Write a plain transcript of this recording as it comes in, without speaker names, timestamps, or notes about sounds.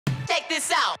this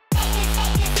out.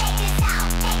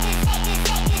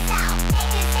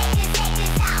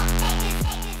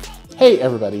 Hey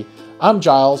everybody, I'm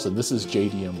Giles and this is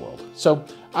JDM World. So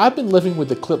I've been living with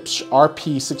the Klipsch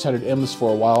RP-600Ms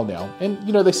for a while now, and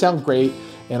you know, they sound great,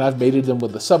 and I've mated them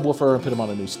with the subwoofer and put them on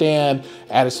a new stand,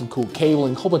 added some cool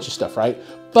cabling, a whole bunch of stuff, right?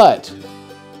 But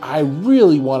I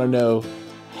really want to know,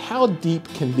 how deep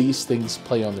can these things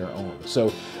play on their own?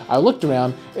 So I looked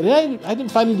around and I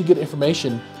didn't find any good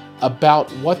information about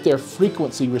what their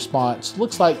frequency response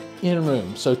looks like in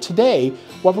room. So today,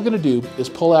 what we're gonna do is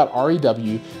pull out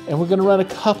REW and we're gonna run a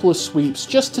couple of sweeps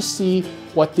just to see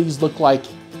what these look like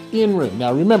in room.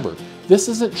 Now remember, this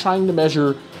isn't trying to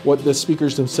measure what the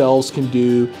speakers themselves can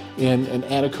do in an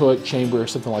anechoic chamber or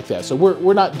something like that. So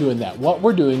we're not doing that. What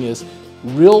we're doing is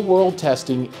real world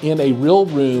testing in a real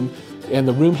room, and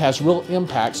the room has real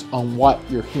impacts on what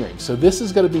you're hearing. So this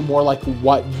is gonna be more like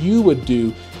what you would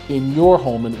do in your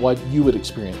home and what you would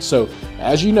experience. So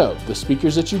as you know, the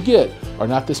speakers that you get are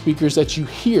not the speakers that you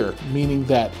hear, meaning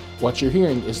that what you're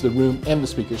hearing is the room and the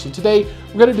speakers. And today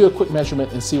we're gonna do a quick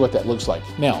measurement and see what that looks like.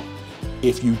 Now,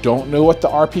 if you don't know what the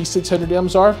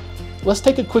RP-600Ms are, let's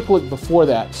take a quick look before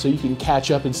that so you can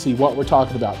catch up and see what we're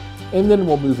talking about. And then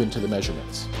we'll move into the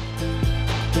measurements.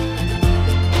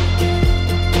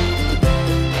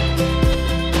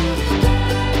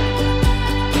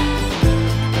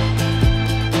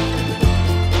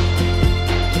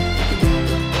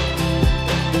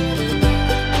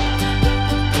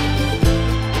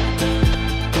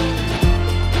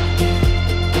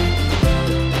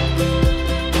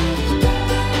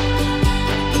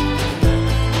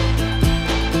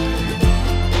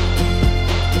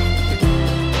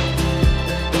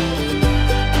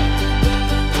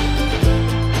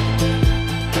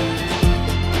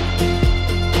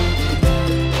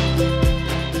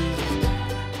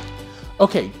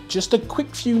 Okay, just a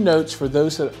quick few notes for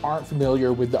those that aren't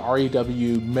familiar with the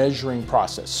REW measuring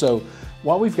process. So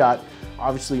what we've got,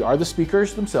 obviously, are the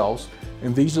speakers themselves,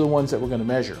 and these are the ones that we're gonna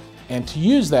measure. And to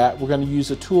use that, we're gonna use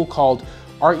a tool called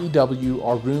REW,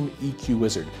 or Room EQ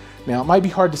Wizard. Now, it might be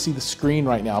hard to see the screen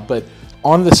right now, but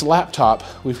on this laptop,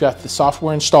 we've got the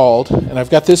software installed, and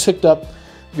I've got this hooked up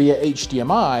via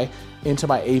HDMI into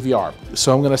my AVR.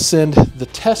 So I'm gonna send the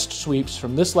test sweeps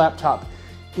from this laptop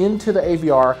into the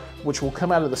AVR, which will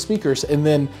come out of the speakers, and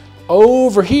then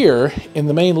over here in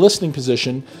the main listening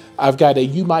position, I've got a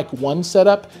UMic 1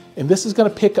 setup, and this is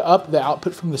gonna pick up the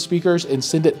output from the speakers and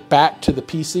send it back to the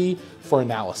PC for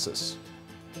analysis.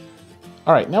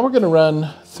 All right, now we're gonna run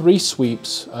 3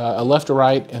 sweeps, a left, a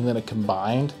right, and then a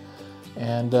combined.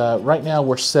 And right now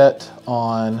we're set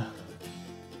on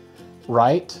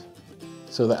right,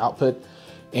 so the output,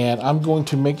 and I'm going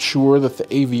to make sure that the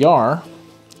AVR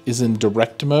is in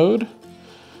direct mode.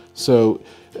 So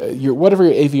whatever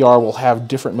your AVR will have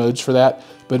different modes for that,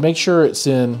 but make sure it's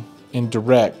in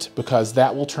direct, because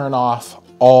that will turn off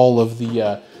all of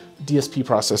the DSP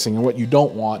processing. And what you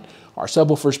don't want are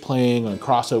subwoofers playing and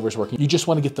crossovers working. You just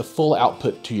want to get the full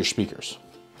output to your speakers.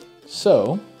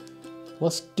 So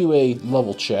let's do a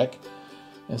level check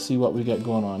and see what we got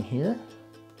going on here.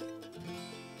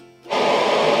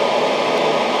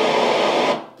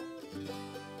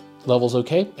 Level's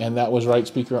okay, and that was right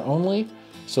speaker only.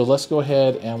 So let's go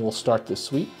ahead and we'll start this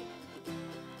sweep.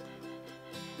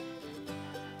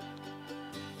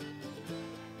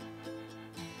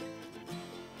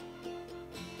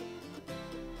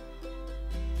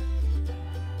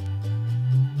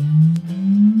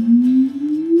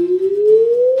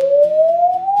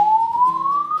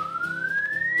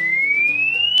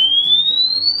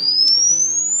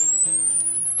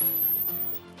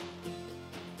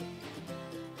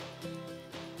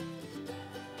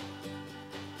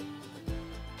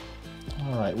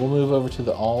 All right, we'll move over to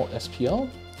the all SPL,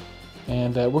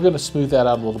 and we're gonna smooth that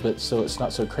out a little bit so it's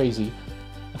not so crazy.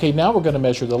 Okay, now we're gonna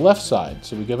measure the left side.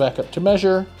 So we go back up to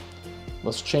measure.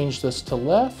 Let's change this to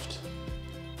left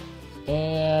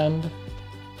and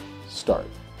start.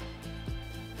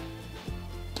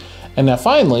 And now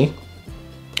finally,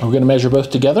 we're gonna measure both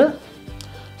together.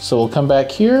 So we'll come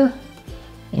back here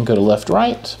and go to left,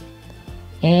 right,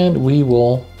 and we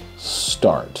will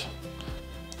start.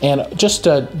 And just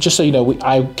so you know,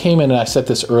 I came in and I set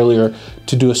this earlier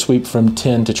to do a sweep from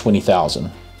 10 to 20,000.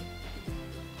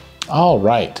 All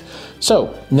right,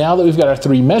 so now that we've got our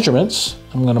 3 measurements,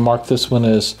 I'm gonna mark this one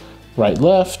as right,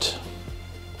 left.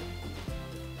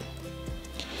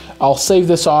 I'll save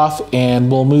this off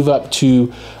and we'll move up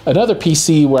to another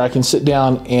PC where I can sit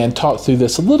down and talk through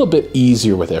this a little bit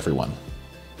easier with everyone.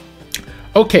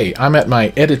 Okay, I'm at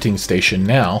my editing station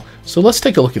now, so let's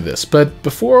take a look at this. But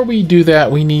before we do that,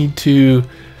 we need to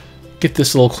get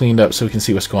this a little cleaned up so we can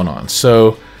see what's going on.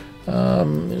 So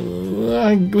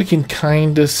we can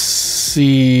kind of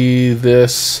see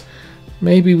this.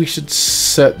 Maybe we should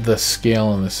set the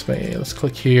scale in this way. Let's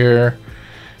click here,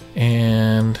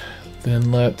 and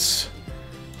then let's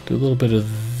do a little bit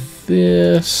of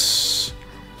this.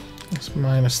 Let's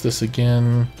minus this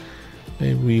again.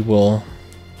 Maybe we will,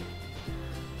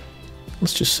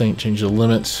 let's just change the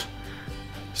limits.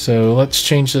 So let's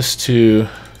change this to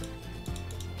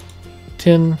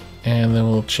 10, and then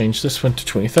we'll change this one to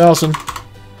 20,000.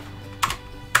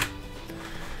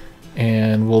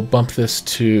 And we'll bump this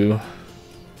to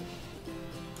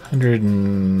 100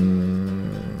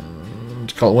 and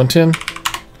let's call it 110.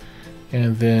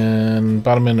 And then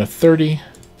bottom end of 30.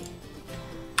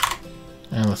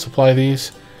 And let's apply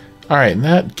these. All right, and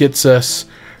that gets us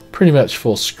pretty much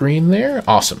full screen there.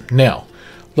 Awesome. Now,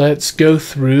 let's go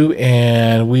through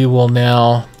and we will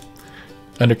now,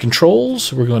 under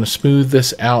controls, we're going to smooth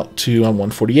this out to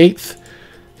 1/48th.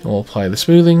 And we'll apply the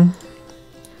smoothing.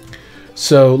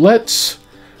 So let's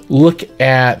look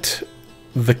at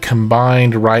the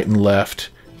combined right and left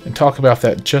and talk about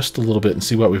that just a little bit and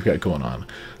see what we've got going on.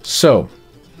 So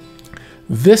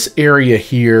this area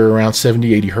here around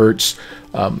 70-80 hertz,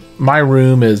 my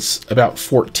room is about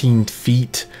 14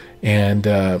 feet, and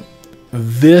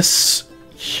this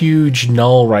huge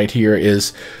null right here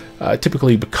is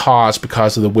typically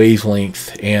because of the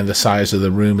wavelength and the size of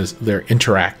the room is they're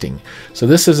interacting. So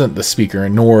this isn't the speaker,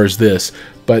 and nor is this,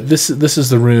 but this is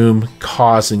the room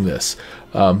causing this.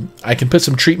 I can put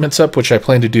some treatments up, which I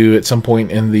plan to do at some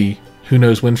point in the who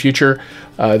knows when future,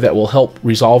 that will help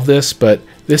resolve this, but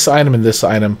this item and this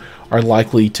item are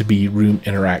likely to be room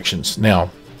interactions.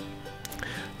 Now,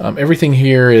 everything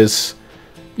here is,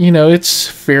 you know, it's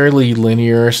fairly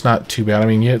linear. It's not too bad. I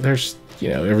mean, yeah, there's, you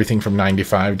know, everything from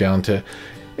 95 down to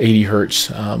 80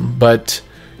 hertz, but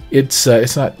it's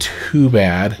not too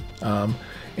bad. And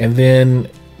then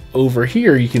over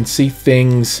here, you can see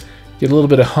things get a little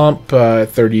bit of hump,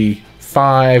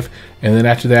 35, and then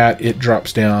after that, it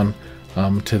drops down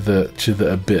to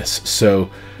the abyss. So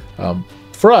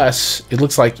for us, it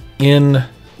looks like in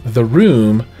the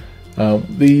room,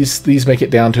 these make it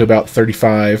down to about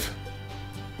 35.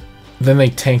 Then they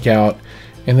tank out,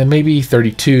 and then maybe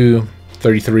 32,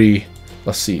 33.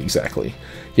 Let's see exactly.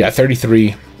 Yeah,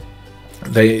 33.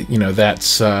 They, you know,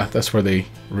 that's where they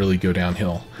really go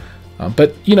downhill.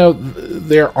 But you know,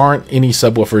 there aren't any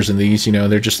subwoofers in these. You know,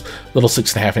 they're just little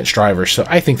 6.5-inch drivers. So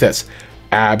I think that's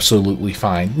absolutely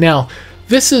fine. Now,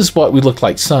 this is what we look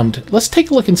like summed. Let's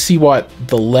take a look and see what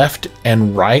the left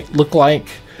and right look like.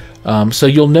 So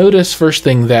you'll notice first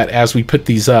thing that as we put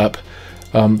these up,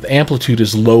 the amplitude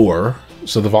is lower,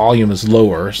 so the volume is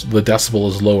lower, so the decibel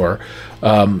is lower,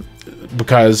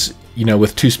 because, you know,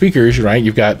 with two speakers, right,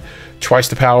 you've got twice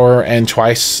the power and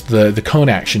twice the cone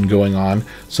action going on.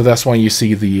 So that's why you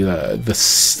see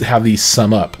how these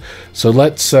sum up. So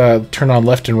let's turn on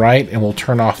left and right, and we'll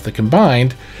turn off the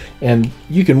combined, and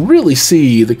you can really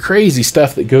see the crazy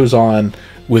stuff that goes on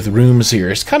with rooms here.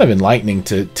 It's kind of enlightening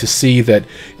to see that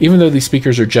even though these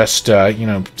speakers are just you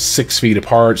know, 6 feet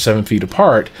apart, 7 feet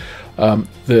apart,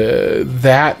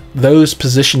 those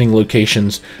positioning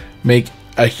locations make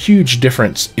a huge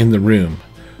difference in the room.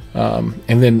 And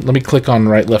then let me click on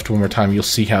right left one more time. You'll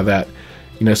see how that,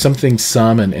 you know, some things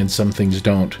sum and some things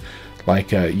don't.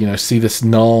 Like you know, see this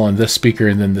null on this speaker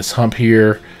and then this hump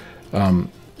here.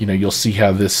 You know, you'll see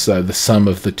how this the sum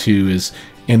of the two is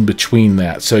in between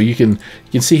that. So you can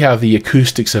see how the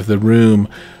acoustics of the room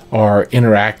are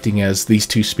interacting as these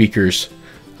two speakers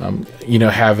you know,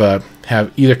 have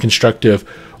either constructive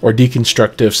or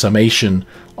deconstructive summation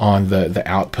on the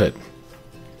output.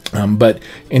 But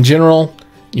in general,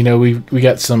 you know, we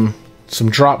got some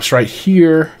drops right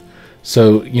here.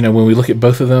 So, you know, when we look at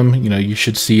both of them, you know, you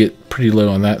should see it pretty low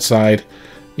on that side.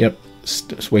 Yep,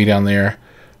 it's way down there.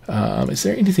 Is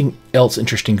there anything else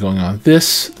interesting going on?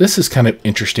 This is kind of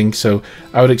interesting. So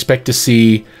I would expect to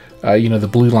see, you know, the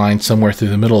blue line somewhere through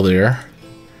the middle there.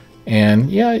 And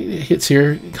yeah, it hits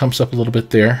here, it comes up a little bit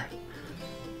there.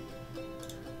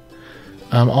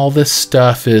 All this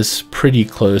stuff is pretty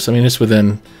close. I mean, it's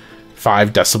within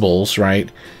 5 decibels, right?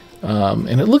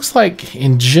 And it looks like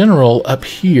in general up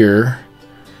here,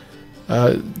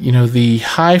 you know, the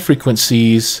high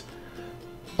frequencies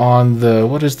on the,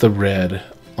 what is the red?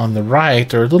 On the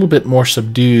right are a little bit more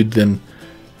subdued than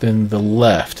the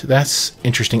left. That's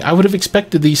interesting. I would have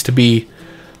expected these to be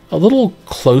a little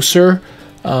closer.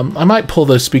 I might pull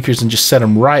those speakers and just set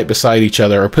them right beside each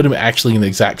other, or put them actually in the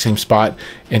exact same spot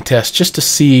and test just to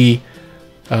see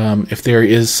if there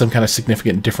is some kind of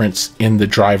significant difference in the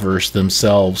drivers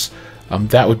themselves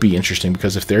That would be interesting,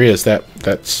 because if there is,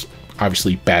 that's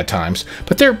obviously bad times,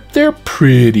 but they're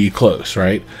pretty close,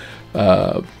 right?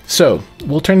 So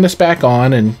we'll turn this back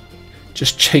on and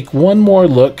just take one more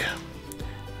look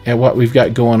at what we've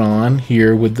got going on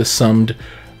here with the summed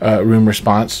room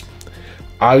response.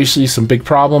 Obviously some big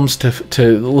problems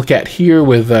to look at here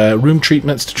with room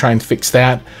treatments to try and fix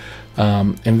that.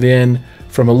 And then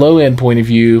from a low end point of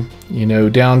view, you know,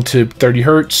 down to 30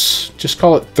 Hertz, just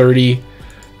call it 30,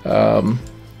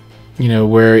 you know,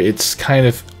 where it's kind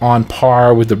of on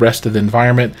par with the rest of the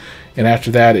environment. And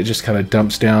after that, it just kind of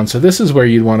dumps down. So this is where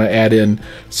you'd want to add in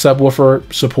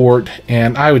subwoofer support.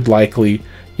 And I would likely,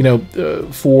 you know,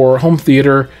 for home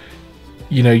theater,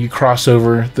 you know, you cross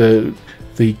over the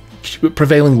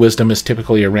prevailing wisdom is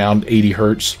typically around 80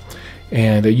 Hertz.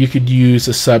 And you could use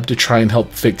a sub to try and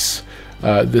help fix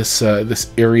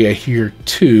this area here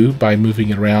too by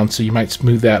moving it around. So you might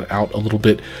smooth that out a little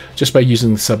bit just by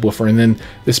using the subwoofer, and then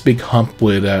this big hump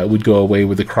would go away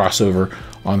with the crossover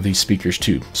on these speakers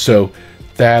too. So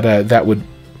that would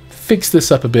fix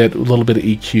this up a bit, a little bit of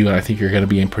EQ, and I think you're going to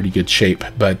be in pretty good shape.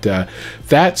 But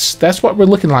that's what we're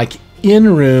looking like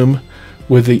in room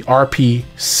with the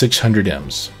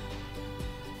RP-600Ms.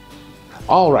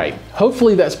 All right,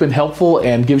 hopefully that's been helpful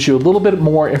and gives you a little bit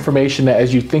more information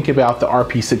as you think about the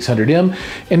RP-600M,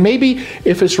 and maybe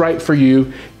if it's right for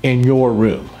you in your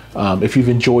room. If you've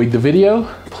enjoyed the video,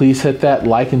 please hit that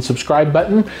like and subscribe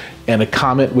button, and a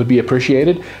comment would be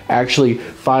appreciated. Actually,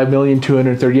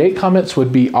 5,238,000 comments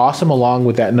would be awesome, along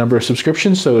with that number of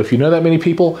subscriptions. So if you know that many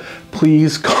people,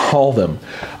 please call them.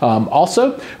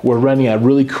 Also, we're running a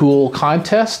really cool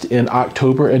contest in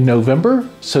October and November,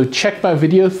 so check my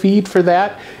video feed for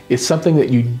that. It's something that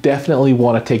you definitely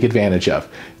want to take advantage of.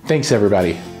 Thanks,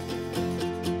 everybody.